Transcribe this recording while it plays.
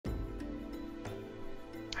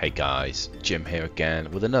Hey guys, Jim here again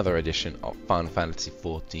with another edition of Final Fantasy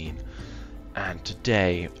XIV, and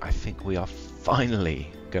today I think we are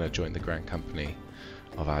finally going to join the Grand Company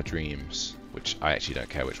of our dreams, which I actually don't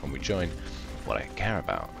care which one we join. What I care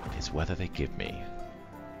about is whether they give me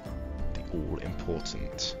the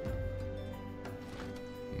all-important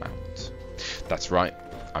mount. That's right,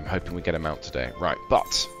 I'm hoping we get a mount today. Right,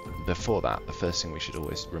 but before that, the first thing we should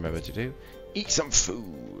always remember to do, eat some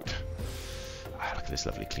food. Ah, look at this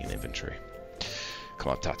lovely clean inventory.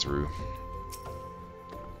 Come on, Tataru.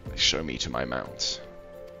 Show me to my mount.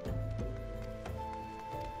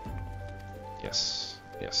 Yes,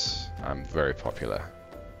 yes, I'm very popular.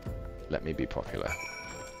 Let me be popular.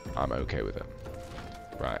 I'm okay with it.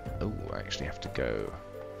 Right, oh, I actually have to go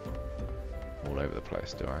all over the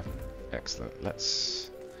place, do I? Excellent, let's,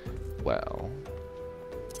 well...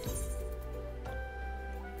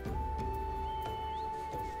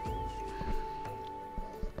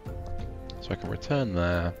 So I can return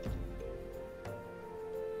there.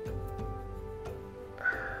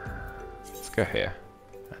 Let's go here,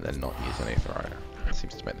 and then not use any throw. That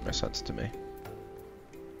seems to make the most sense to me.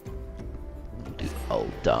 We'll do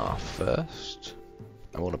Uldar first.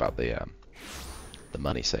 I'm all about the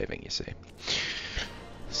money saving, you see.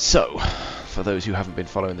 So, for those who haven't been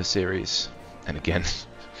following the series, and again,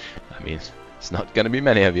 I mean, it's not going to be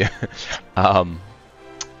many of you. I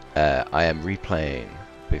am replaying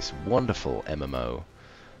this wonderful MMO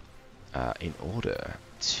in order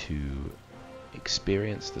to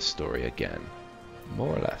experience the story again,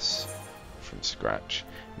 more or less from scratch.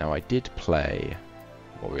 Now, I did play,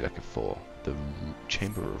 what were we looking for? The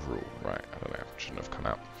Chamber of Rule, right? I don't know, shouldn't have come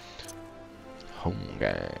out. Home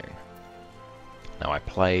Gang. Now, I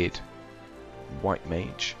played White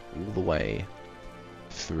Mage all the way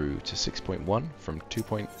through to 6.1, from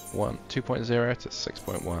 2.0 to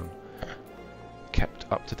 6.1. Kept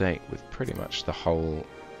up to date with pretty much the whole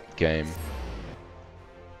game,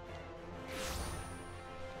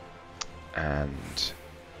 and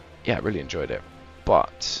yeah, really enjoyed it.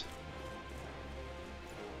 But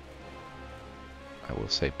I will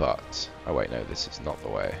say, but oh wait, no, this is not the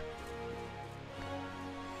way.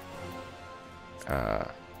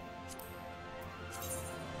 Are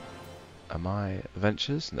my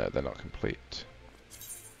adventures? No, they're not complete.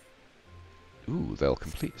 Ooh, they'll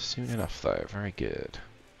complete soon enough though, very good.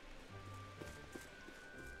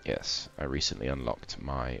 Yes, I recently unlocked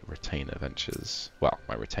my retainer ventures, well,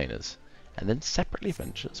 my retainers, and then separately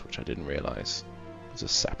ventures, which I didn't realise was a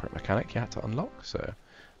separate mechanic you had to unlock, so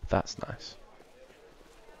that's nice.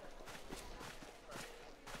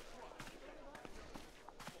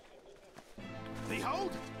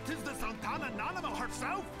 Behold, 'tis the Sultana Nanamo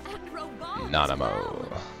herself! And Roban Nanamo. as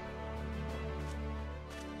well.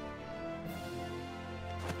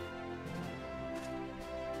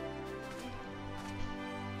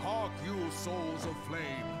 Hark you, souls of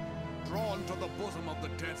flame, drawn to the bosom of the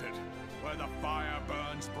desert, where the fire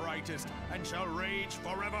burns brightest and shall rage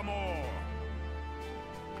forevermore.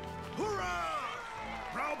 Hurrah!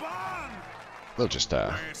 Roban! We'll just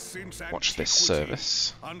Where since watch this antiquity,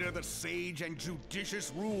 service. under the sage and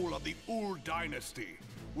judicious rule of the Ul dynasty,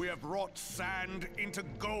 we have wrought sand into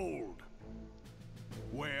gold.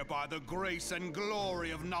 Where by the grace and glory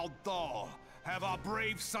of Naldar have our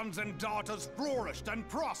brave sons and daughters flourished and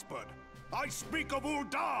prospered. I speak of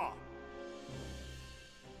Uldar!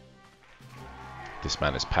 This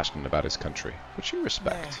man is passionate about his country, which you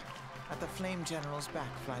respect. There, at the Flame General's back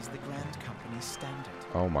flies the Grand Company's standard.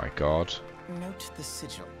 Oh my god. Note the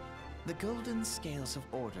sigil. The golden scales of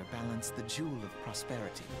order balance the jewel of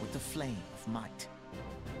prosperity with the flame of might.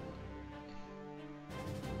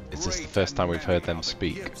 Is this the first time we've heard them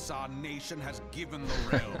speak? Gifts our nation has given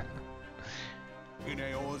the realm. In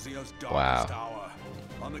Eorzea's darkest Wow. hour,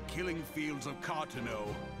 on the killing fields of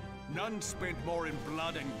Cartano, none spent more in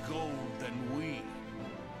blood and gold than we.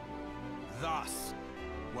 Thus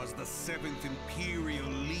was the 7th Imperial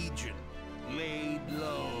Legion laid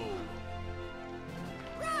low.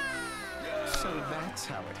 So that's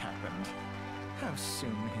how it happened. How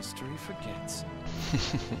soon history forgets.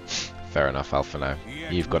 Fair enough, Alphino.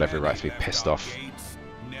 Yet You've got every many right to be left pissed our off. gates,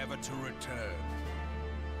 never to return.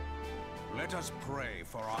 Let us pray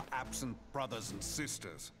for our absent brothers and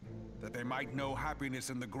sisters, that they might know happiness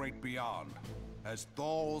in the great beyond, as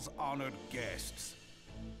Thal's honored guests.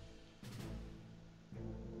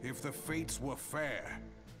 If the fates were fair,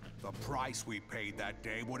 the price we paid that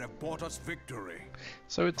day would have bought us victory.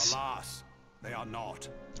 So it's... Alas, they are not.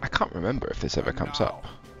 I can't remember if this ever And comes now, up.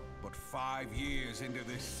 But 5 years into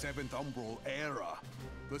this 7th Umbral era,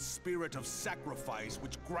 The spirit of sacrifice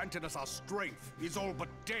which granted us our strength is all but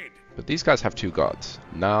dead. But these guys have two gods,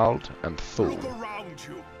 Nald and Thul. Look around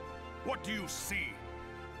you. What do you see?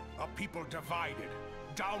 A people divided,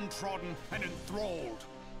 downtrodden and enthralled.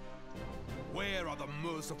 Where are the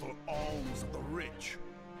merciful alms of the rich?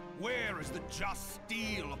 Where is the just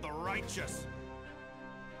steel of the righteous?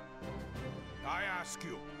 I ask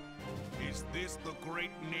you, is this the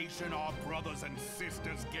great nation our brothers and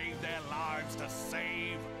sisters gave their lives to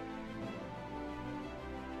save?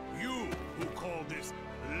 You who call this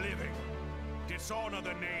living, dishonor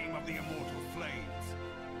the name of the immortal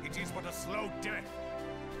flames. It is but a slow death.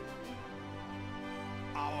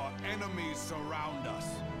 Our enemies surround us.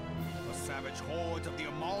 The savage hordes of the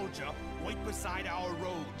Amalja wait beside our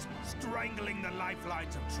roads, strangling the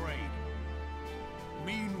lifelines of trade.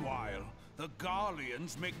 Meanwhile, the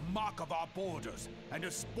Garleans make mock of our borders and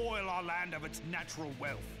despoil our land of its natural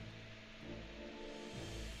wealth.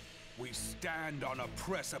 We stand on a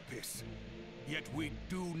precipice, yet we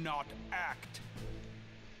do not act.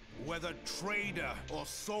 Whether trader or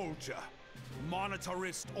soldier,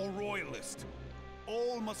 monetarist or royalist,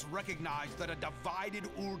 all must recognize that a divided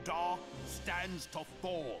Ul'dah stands to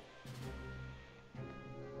fall.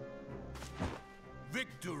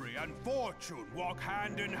 Victory and fortune walk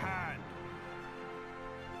hand in hand.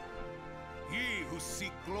 Ye who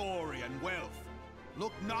seek glory and wealth,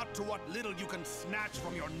 look not to what little you can snatch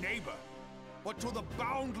from your neighbor, but to the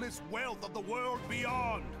boundless wealth of the world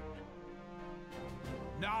beyond.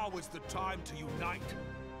 Now is the time to unite.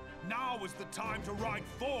 Now is the time to ride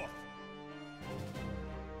forth.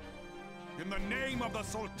 In the name of the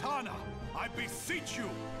Sultana, I beseech you.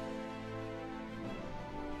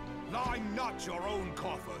 Line not your own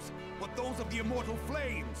coffers, but those of the immortal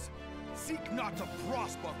flames. Seek not to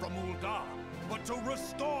prosper from Ul'dah, but to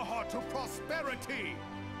restore her to prosperity.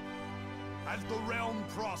 As the realm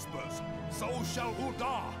prospers, so shall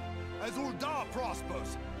Ul'dah. As Ul'dah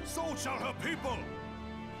prospers, so shall her people.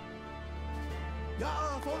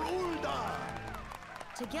 Ya for Ul'dah!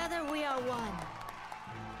 Together we are one.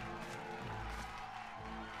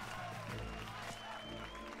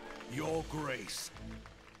 Your Grace.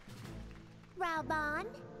 Raoban?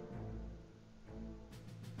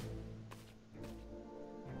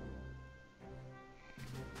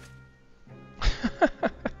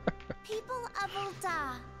 People of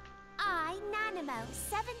Ul'dah, I, Nanamo,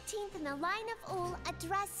 17th in the line of Ul,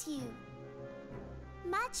 address you.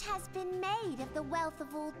 Much has been made of the wealth of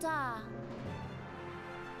Ul'dah.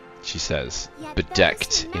 She says, Yet bedecked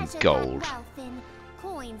those who in measure gold. that wealth in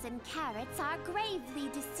coins and carats are gravely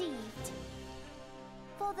deceived.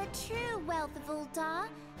 For the true wealth of Ul'dah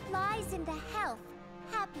lies in the health,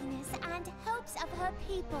 happiness, and hopes of her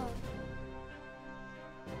people.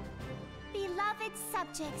 Beloved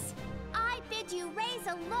subjects, I bid you raise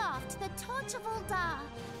aloft the torch of Ul'dah,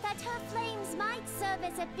 that her flames might serve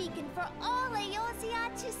as a beacon for all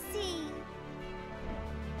Eorzea to see.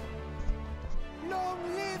 Long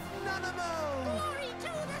live Nanamo! Glory to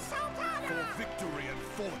the Sultana! For victory and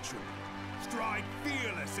fortune, stride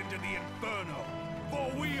fearless into the inferno,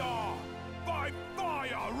 for we are by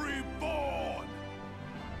fire reborn!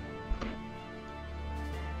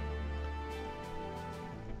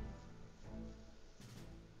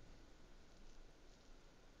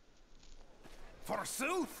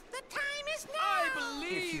 Forsooth! The time is now!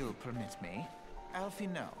 If you'll permit me, Alfie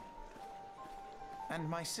no. And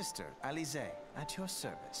my sister, Alize, at your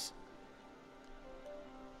service.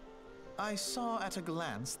 I saw at a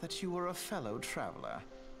glance that you were a fellow traveler.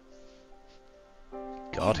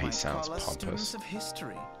 God, You he might sounds call us students pompous. of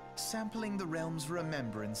history, sampling the realm's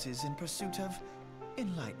remembrances in pursuit of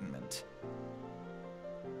enlightenment.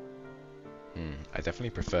 I definitely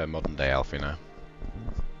prefer modern day Alfie now.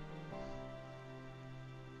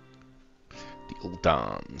 The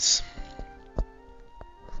Uldans.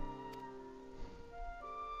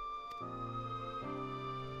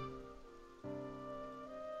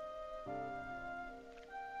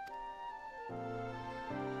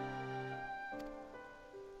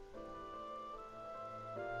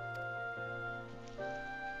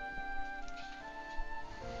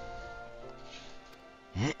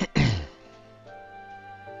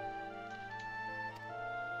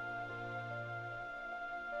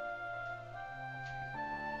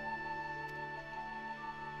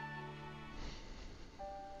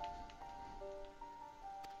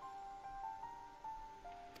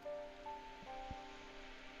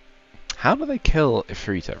 How do they kill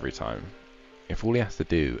Ifrit every time? If all he has to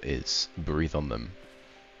do is breathe on them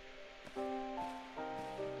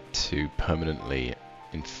to permanently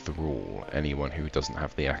enthrall anyone who doesn't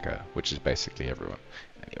have the Akka, which is basically everyone.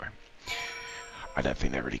 Anyway. I don't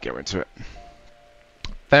think they really go into it.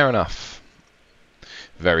 Fair enough.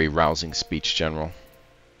 Very rousing speech, General.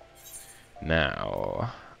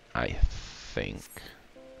 Now, I think...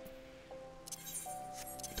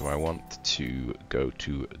 Do I want to go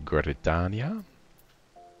to Gridania?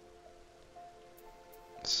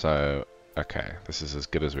 So, okay, this is as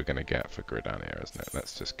good as we're going to get for Gridania, isn't it?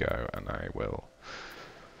 Let's just go, and I will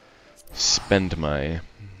spend my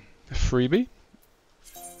freebie.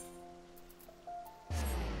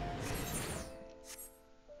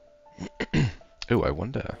 Oh, I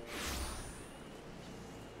wonder.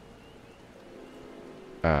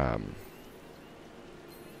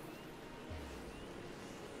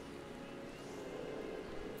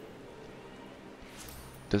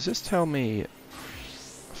 Does this tell me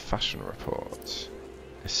fashion report?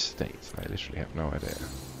 Estate? I literally have no idea.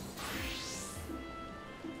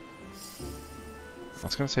 I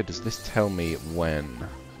was going to say, does this tell me when?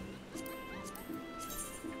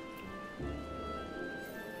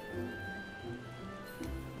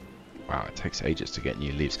 Wow, it takes ages to get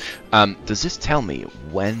new leaves. Does this tell me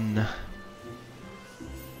when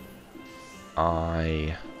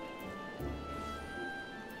I...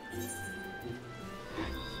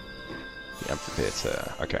 The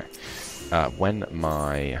amphitheater, okay. When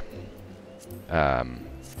my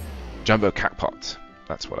jumbo catpot,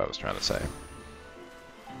 that's what I was trying to say.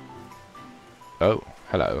 Oh,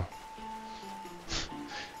 hello.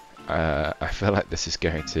 I feel like this is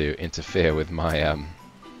going to interfere with my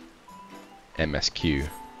MSQ.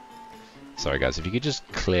 Sorry guys, if you could just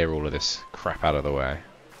clear all of this crap out of the way.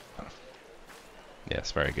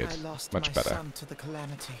 Yes, very good. I lost Much my better. son to the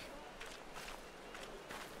calamity.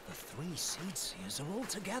 The 3 Seedseers are all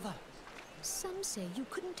together. Some say you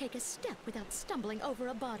couldn't take a step without stumbling over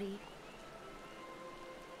a body.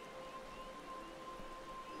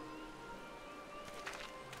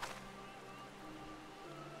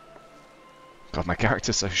 God, my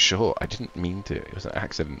character's so short. I didn't mean to. It was an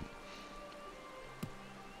accident.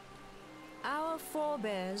 Our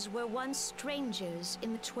forebears were once strangers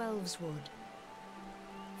in the Twelveswood.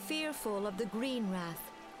 Fearful of the Green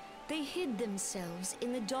Wrath, they hid themselves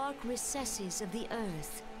in the dark recesses of the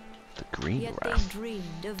earth. The Green Yet Wrath. they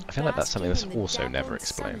dreamed of I feel like that's something that's basking in the also never dappled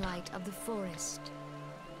explained. sunlight of the forest.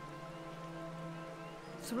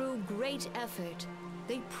 Through great effort,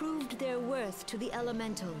 they proved their worth to the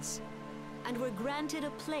elementals, and were granted a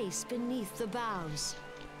place beneath the boughs.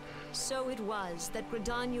 So it was that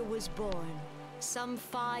Gridania was born, some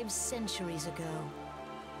 5 centuries ago.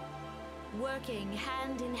 Working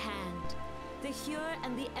hand in hand, the Hjur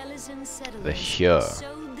and the Elysian settlers The Hjur.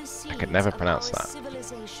 sowed the seeds I could never of pronounce our that.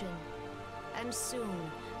 civilization, and soon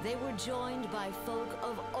they were joined by folk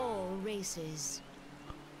of all races.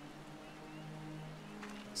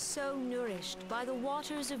 So nourished by the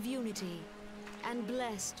waters of unity, and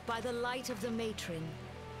blessed by the light of the matron,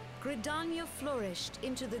 Gridania flourished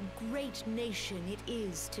into the great nation it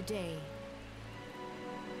is today.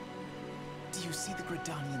 Do you see the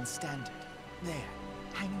Gridanian standard? There,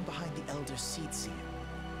 hanging behind the Elder Seedseer.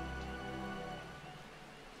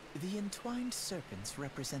 The entwined serpents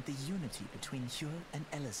represent the unity between Hjur and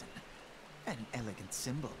Elysian. An elegant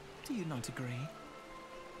symbol, do you not agree?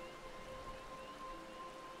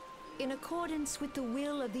 In accordance with the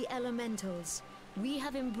will of the elementals, we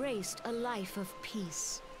have embraced a life of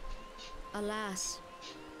peace. Alas,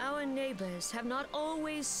 our neighbors have not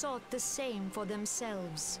always sought the same for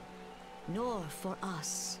themselves, nor for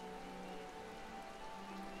us.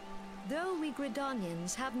 Though we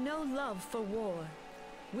Gridanians have no love for war,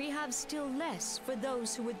 we have still less for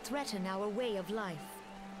those who would threaten our way of life.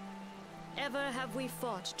 Ever have we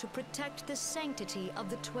fought to protect the sanctity of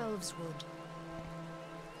the Twelveswood.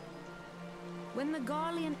 When the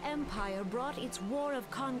Garlean Empire brought its war of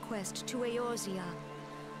conquest to Eorzea,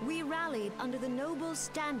 we rallied under the noble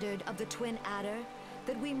standard of the Twin Adder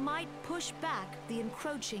that we might push back the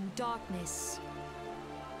encroaching darkness.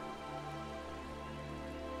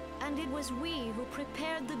 And it was we who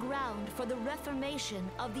prepared the ground for the reformation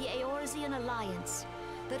of the Eorzean Alliance,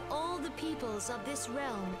 that all the peoples of this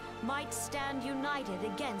realm might stand united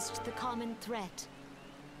against the common threat.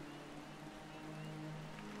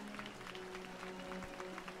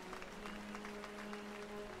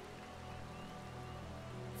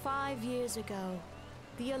 "5 years ago,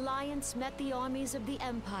 the Alliance met the armies of the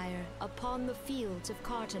Empire upon the fields of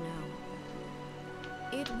Cartano.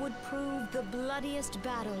 It would prove the bloodiest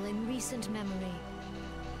battle in recent memory.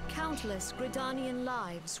 Countless Gridanian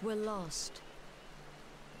lives were lost.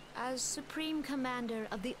 As Supreme Commander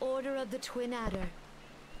of the Order of the Twin Adder,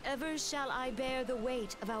 ever shall I bear the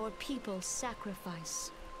weight of our people's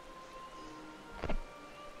sacrifice."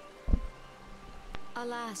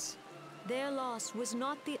 Alas, their loss was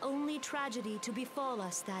not the only tragedy to befall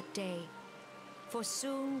us that day, for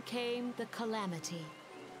soon came the calamity.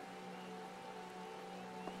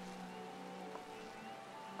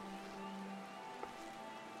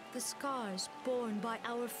 The scars borne by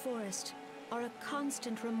our forest are a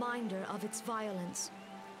constant reminder of its violence.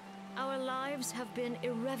 Our lives have been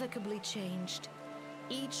irrevocably changed,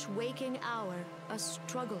 each waking hour a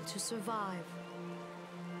struggle to survive.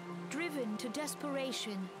 Driven to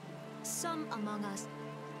desperation, some among us,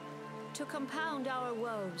 to compound our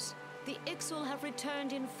woes, the Ixal have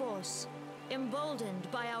returned in force, emboldened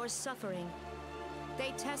by our suffering.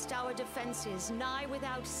 They test our defenses nigh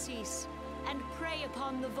without cease, and prey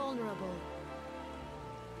upon the vulnerable.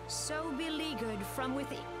 So beleaguered from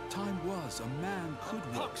within. Time was a man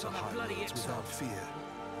could walk the highways without fear.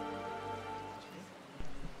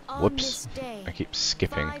 On Whoops. this day, I keep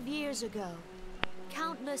skipping. 5 years ago,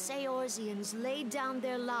 countless Eorzeans laid down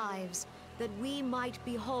their lives that we might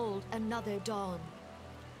behold another dawn.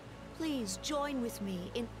 Please join with me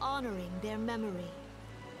in honoring their memory.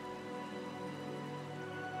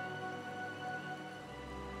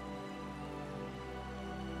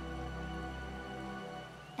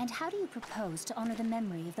 And how do you propose to honor the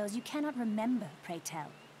memory of those you cannot remember, pray tell?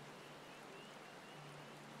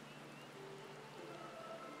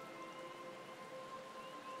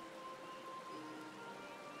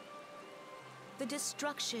 The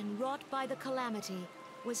destruction wrought by the calamity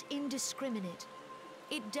was indiscriminate.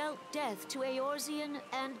 It dealt death to Eorzean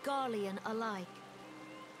and Garlean alike.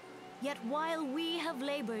 Yet while we have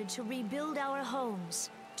labored to rebuild our homes,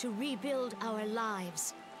 to rebuild our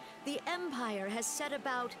lives, the Empire has set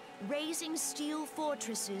about raising steel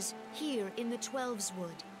fortresses here in the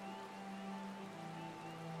Twelveswood.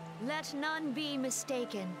 Let none be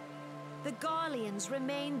mistaken. The Garleans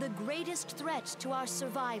remain the greatest threat to our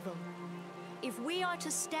survival. If we are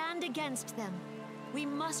to stand against them, we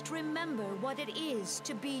must remember what it is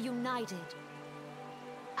to be united.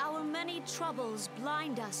 Our many troubles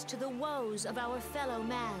blind us to the woes of our fellow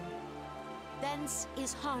man. Thence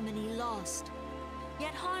is harmony lost.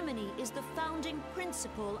 Yet harmony is the founding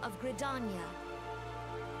principle of Gridania.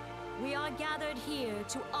 We are gathered here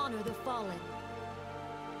to honor the fallen.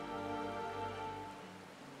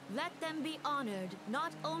 Let them be honored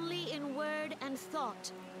not only in word and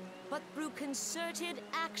thought, but through concerted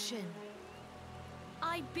action.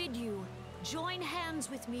 I bid you join hands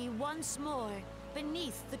with me once more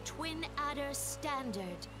beneath the Twin Adder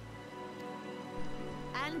standard.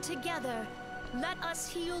 And together, let us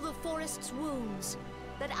heal the forest's wounds,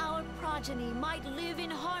 that our progeny might live in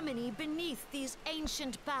harmony beneath these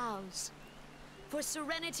ancient boughs. For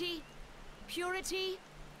serenity, purity,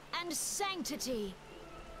 and sanctity.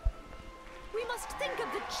 We must think of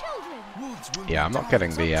the children. Yeah, I'm not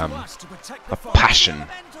getting the passion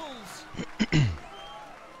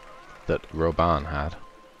that Roban had.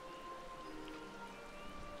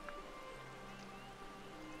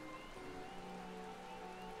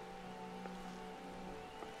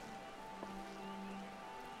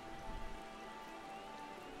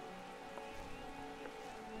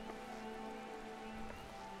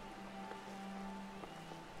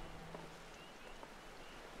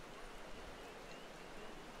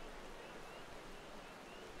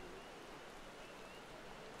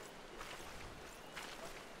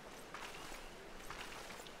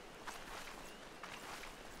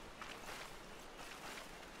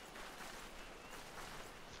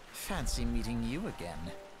 Fancy meeting you again.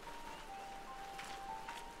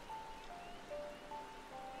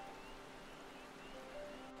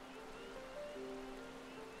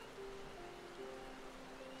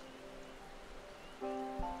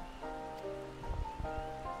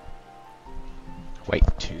 Wait,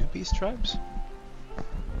 2 beast tribes?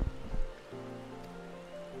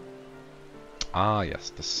 Ah,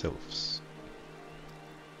 yes, the sylphs.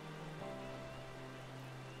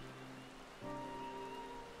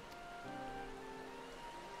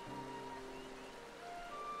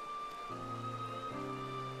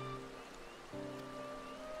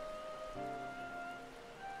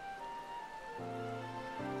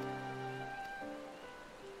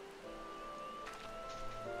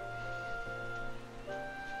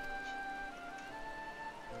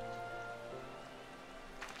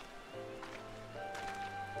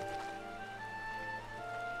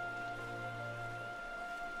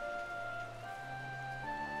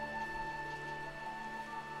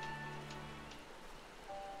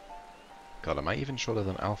 God, am I even shorter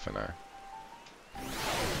than Alpha now?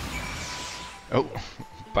 Oh,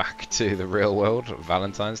 back to the real world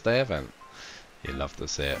Valentine's Day event. You love to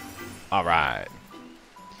see it. Alright.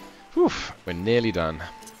 Whew, we're nearly done.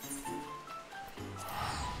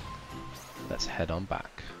 let's head on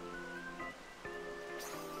back.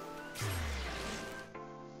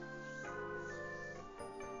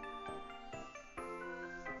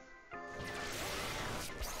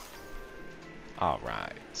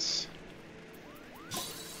 Alright.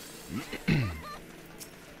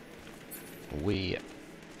 We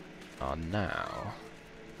are now...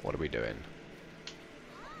 What are we doing?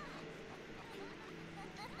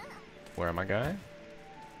 Where am I going?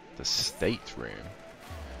 The stateroom.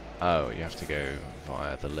 Oh, you have to go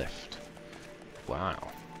via the lift.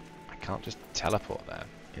 Wow. I can't just teleport there.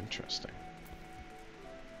 Interesting.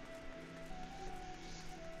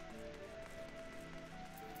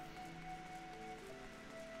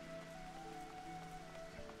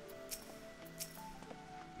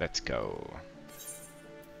 Let's go.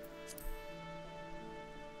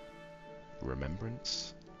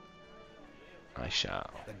 Remembrance? I shall.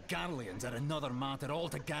 The Garleans are another matter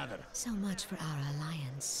altogether. So much for our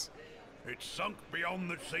alliance. It's sunk beyond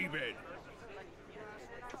the seabed.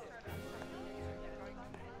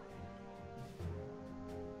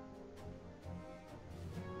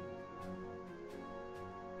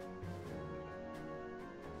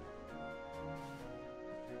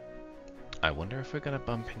 I wonder if we're going to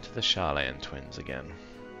bump into the Charlayan twins again.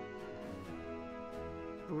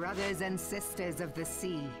 Brothers and sisters of the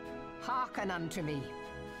sea, hearken unto me.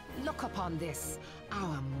 Look upon this,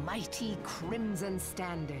 our mighty crimson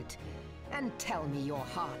standard, and tell me your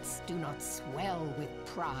hearts do not swell with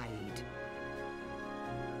pride.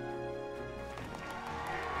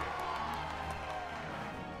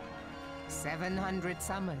 "700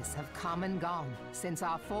 summers have come and gone since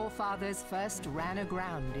our forefathers first ran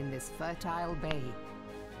aground in this fertile bay.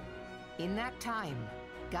 In that time,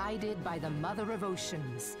 guided by the Mother of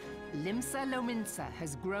Oceans, Limsa Lominsa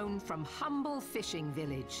has grown from humble fishing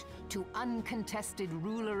village to uncontested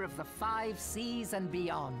ruler of the 5 seas and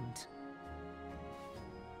beyond.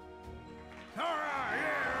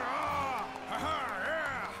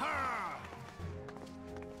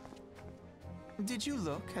 Did you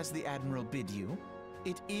look as the Admiral bid you?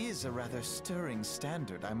 It is a rather stirring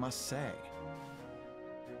standard, I must say.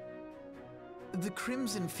 The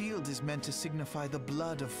crimson field is meant to signify the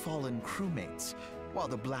blood of fallen crewmates, while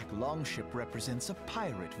the black longship represents a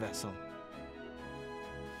pirate vessel.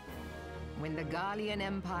 When the Garlean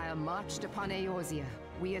Empire marched upon Eorzea,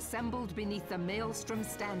 we assembled beneath the Maelstrom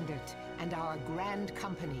standard, and our Grand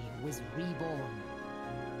Company was reborn.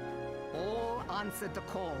 All answered the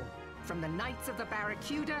call, from the Knights of the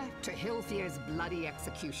Barracuda to Hilfir's bloody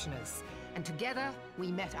executioners, and together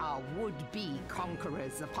we met our would-be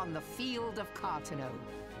conquerors upon the field of Carteneau.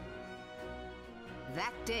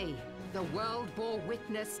 That day, the world bore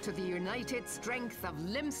witness to the united strength of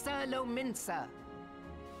Limsa Lominsa.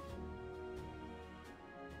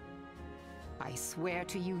 I swear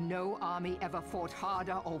to you, no army ever fought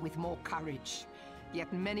harder or with more courage,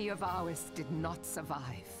 yet many of ours did not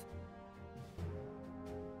survive.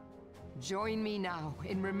 Join me now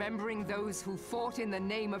in remembering those who fought in the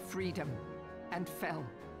name of freedom and fell.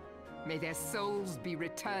 May their souls be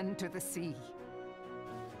returned to the sea.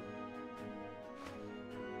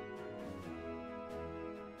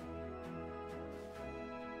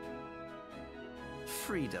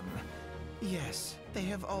 Freedom. Yes, they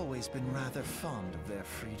have always been rather fond of their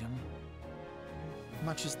freedom.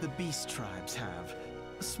 Much as the beast tribes have.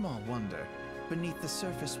 Small wonder. Beneath the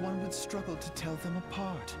surface, one would struggle to tell them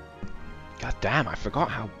apart. God damn, I forgot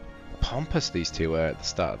how pompous these two were at the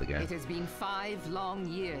start of the game. It has been 5 long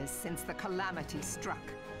years since the calamity struck.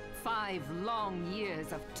 5 long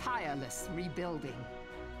years of tireless rebuilding.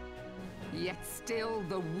 Yet still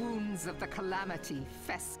the wounds of the calamity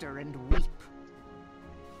fester and weep.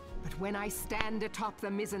 But when I stand atop the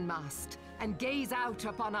mizzenmast and gaze out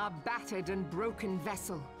upon our battered and broken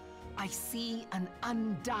vessel, I see an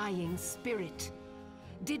undying spirit.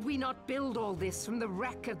 Did we not build all this from the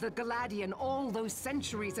wreck of the Galadian all those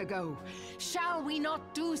centuries ago? Shall we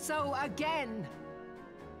not do so again?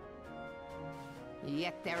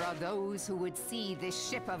 Yet there are those who would see this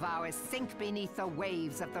ship of ours sink beneath the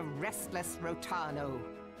waves of the restless Rotano.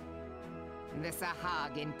 The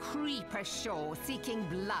Sahagin creep ashore seeking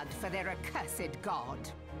blood for their accursed god.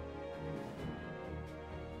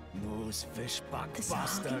 Those fishback The Sahagin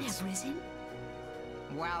bastards. have risen?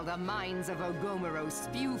 While the mines of Ogomero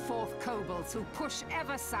spew forth kobolds who push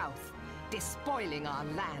ever south, despoiling our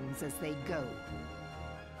lands as they go.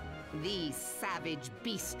 These savage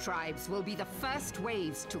beast tribes will be the first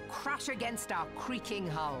waves to crash against our creaking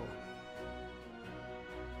hull.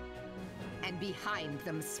 And behind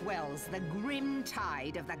them swells the grim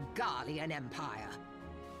tide of the Garlean Empire.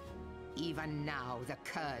 Even now the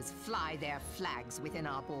curs fly their flags within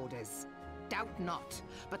our borders. doubt not,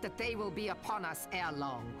 but that they will be upon us ere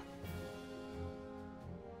long.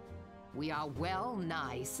 We are well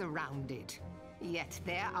nigh surrounded. Yet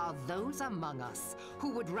there are those among us who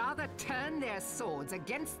would rather turn their swords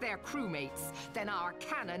against their crewmates than our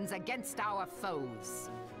cannons against our foes.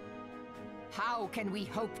 How can we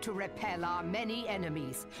hope to repel our many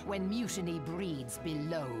enemies when mutiny breeds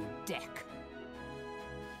below deck?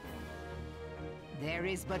 There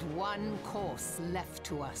is but one course left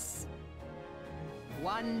to us.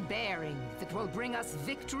 One bearing that will bring us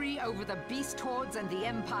victory over the beast hordes and the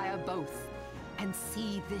Empire both, and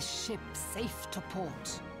see this ship safe to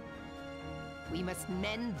port. We must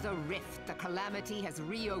mend the rift the Calamity has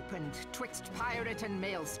reopened twixt pirate and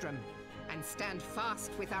maelstrom, and stand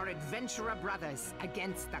fast with our adventurer brothers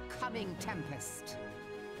against the coming tempest.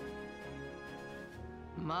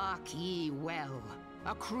 Mark ye well,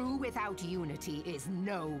 a crew without unity is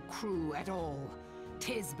no crew at all.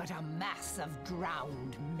 'Tis but a mass of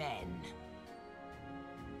drowned men.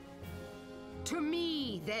 To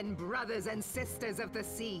me, then, brothers and sisters of the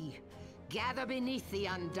sea, gather beneath the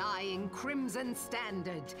undying crimson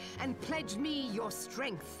standard, and pledge me your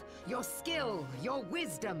strength, your skill, your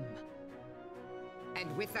wisdom.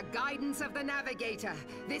 And with the guidance of the navigator,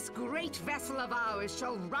 this great vessel of ours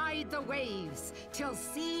shall ride the waves, till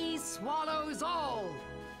sea swallows all.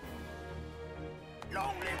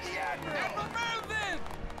 Long live the Admiral!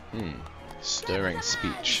 Stirring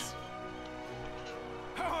speech.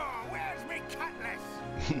 Where's me cutlass?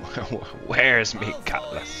 Where's me I'll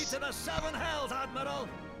cutlass? follow you to the seven hells, Admiral!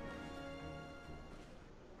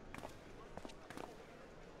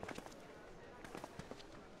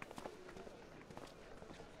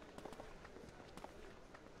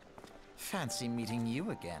 Fancy meeting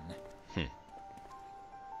you again.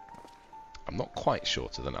 I'm not quite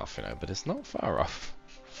shorter than Alfino, but it's not far off.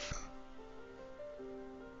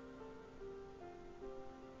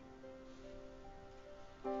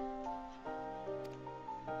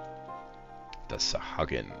 The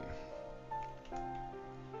Sahagin.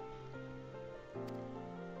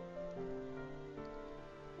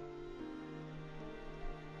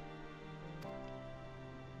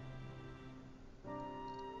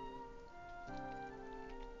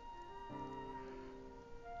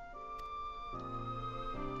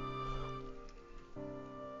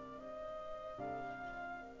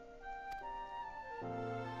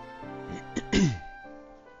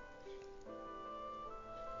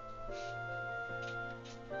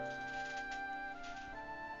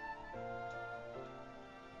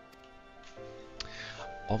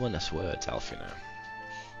 Ominous words, Alfino.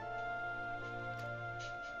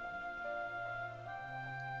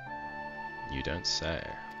 You don't say.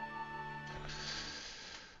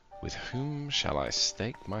 With whom shall I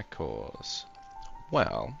stake my cause?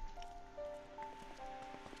 Well,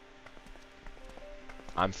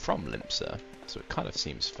 I'm from Limsa, so it kind of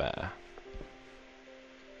seems fair.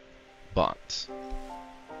 But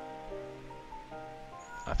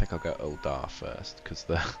I think I'll go Uldar first,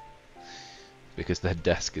 because their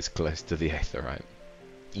desk is close to the Aetherite.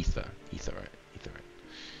 Aetherite.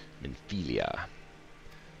 Minfilia.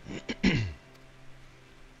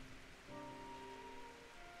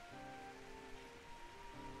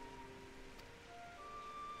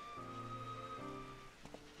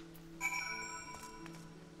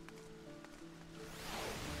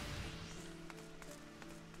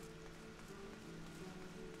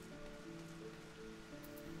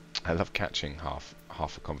 I love catching half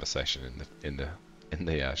a conversation in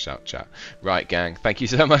the shout chat. Right, gang. Thank you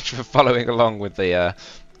so much for following along with the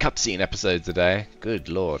cutscene episode today. Good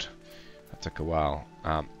lord, that took a while.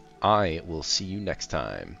 I will see you next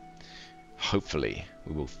time. Hopefully,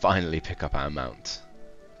 we will finally pick up our mount.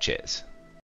 Cheers.